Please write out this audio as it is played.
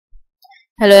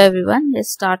Hello everyone,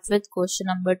 let's start with question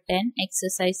number 10,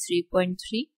 exercise 3.3.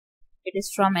 It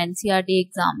is from NCERT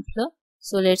example.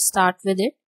 So let's start with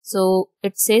it. So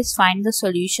it says find the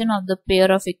solution of the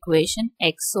pair of equation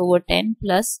x over 10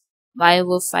 plus y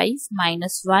over 5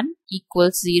 minus 1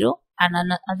 equals 0, and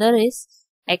another is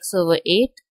x over 8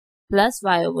 plus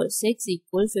y over 6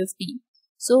 equals 15.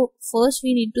 So first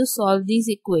we need to solve these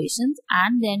equations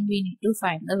and then we need to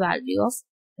find the value of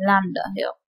lambda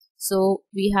here. So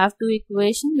we have two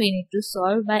equations we need to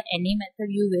solve by any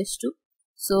method you wish to.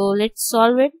 So let's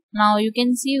solve it. Now you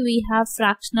can see we have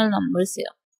fractional numbers here.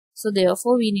 So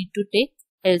therefore we need to take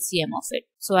LCM of it.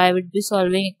 So I would be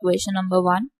solving equation number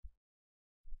 1.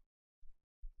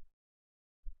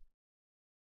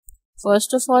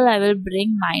 First of all I will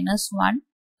bring minus 1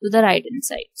 to the right hand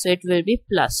side. So it will be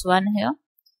plus 1 here.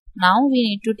 Now we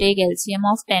need to take LCM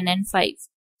of 10 and 5.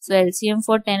 So LCM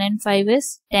for 10 and 5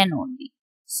 is 10 only.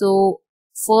 So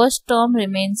first term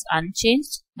remains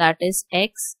unchanged, that is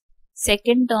x.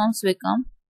 Second terms become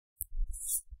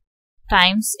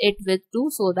times it with 2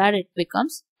 so that it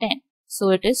becomes 10. So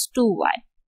it is 2y.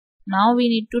 Now we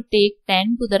need to take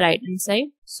 10 to the right hand side.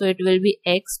 So it will be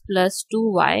x plus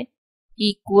 2y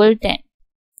equal 10.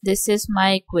 This is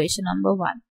my equation number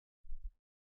 1.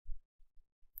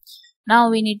 Now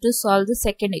we need to solve the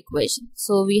second equation.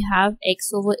 So we have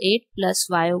x over 8 plus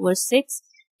y over 6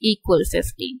 equal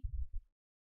 15.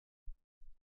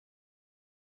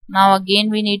 Now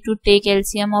again we need to take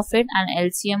LCM of it,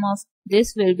 and LCM of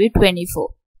this will be 24.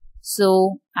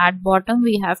 So at bottom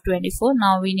we have 24.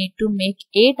 Now we need to make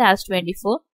 8 as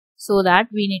 24, so that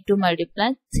we need to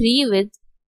multiply 3 with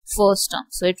first term.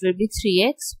 So it will be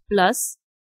 3x plus,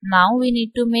 now we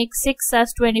need to make 6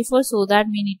 as 24, so that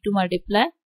we need to multiply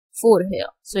 4 here.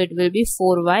 So it will be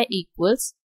 4y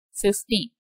equals 15.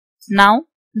 Now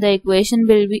the equation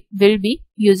will be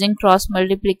using cross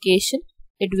multiplication.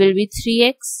 It will be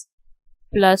 3x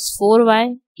plus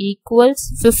 4y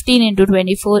equals 15 into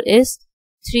 24 is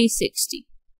 360.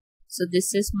 So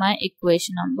this is my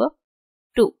equation number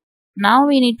 2. Now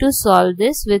we need to solve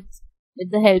this with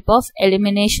the help of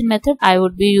elimination method. I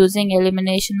would be using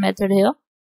elimination method here.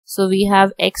 So we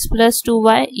have x plus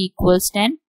 2y equals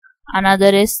 10. Another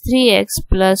is 3x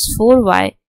plus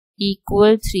 4y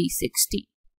equal 360.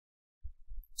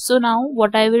 So now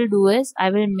what I will do is I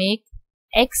will make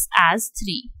x as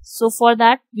 3. So for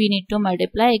that we need to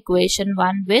multiply equation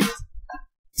 1 with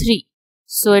 3.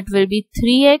 So it will be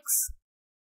 3x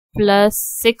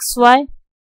plus 6y.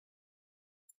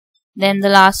 Then the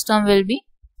last term will be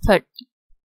 30.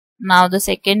 Now the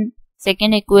second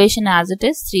equation as it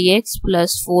is 3x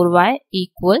plus 4y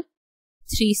equal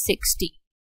 360.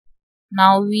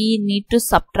 Now we need to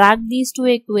subtract these two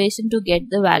equations to get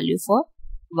the value for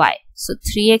y. So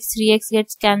 3x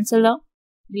gets cancelled out.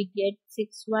 We get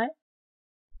 6y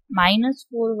minus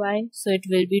 4y. So it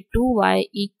will be 2y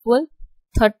equal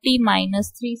 30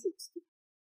 minus 360.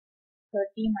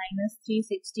 30 minus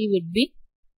 360 would be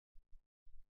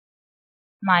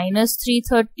minus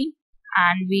 330.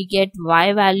 And we get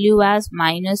y value as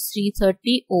minus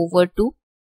 330 over 2.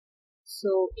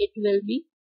 So it will be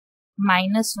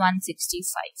minus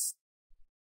 165.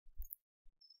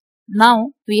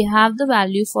 Now we have the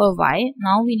value for y.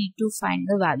 Now we need to find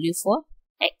the value for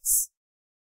x.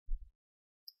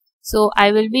 So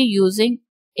I will be using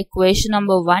equation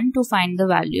number 1 to find the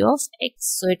value of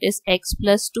x. So it is x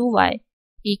plus 2y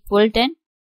equal 10.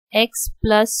 X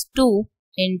plus 2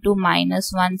 into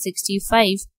minus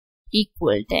 165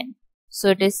 equal 10. So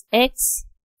it is x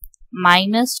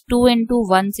minus 2 into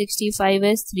 165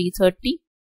 is 330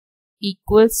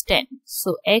 equals 10.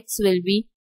 So x will be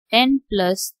 10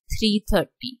 plus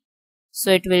 330.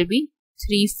 So it will be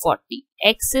 340.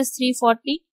 X is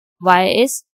 340. Y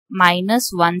is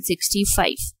minus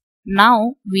 165.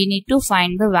 Now we need to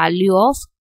find the value of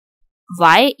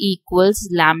y equals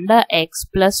lambda x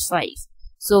plus 5.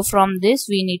 So from this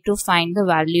we need to find the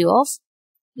value of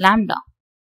lambda.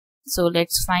 So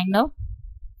let's find out.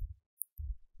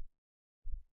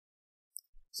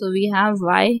 So we have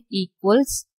y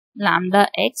equals lambda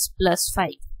x plus 5.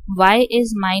 Y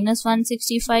is minus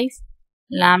 165.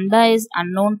 Lambda is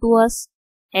unknown to us.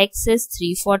 X is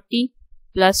 340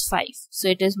 plus 5. So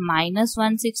it is minus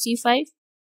 165.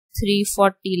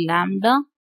 340 lambda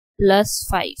plus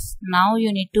 5. Now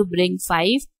you need to bring 5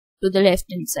 to the left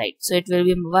hand side. So it will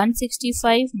be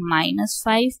 165 minus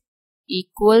 5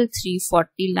 equal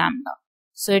 340 lambda.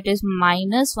 So it is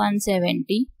minus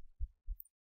 170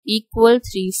 equal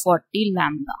 340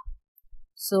 lambda.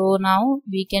 So now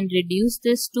we can reduce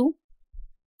this to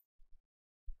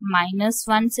minus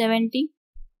 170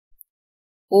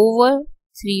 over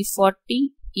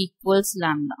 340 equals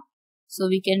lambda. So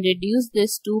we can reduce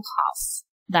this to half,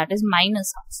 that is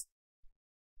minus half.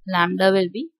 Lambda will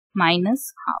be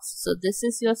minus half. So this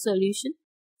is your solution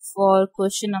for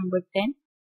question number 10.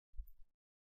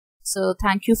 So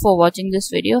thank you for watching this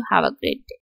video. Have a great day.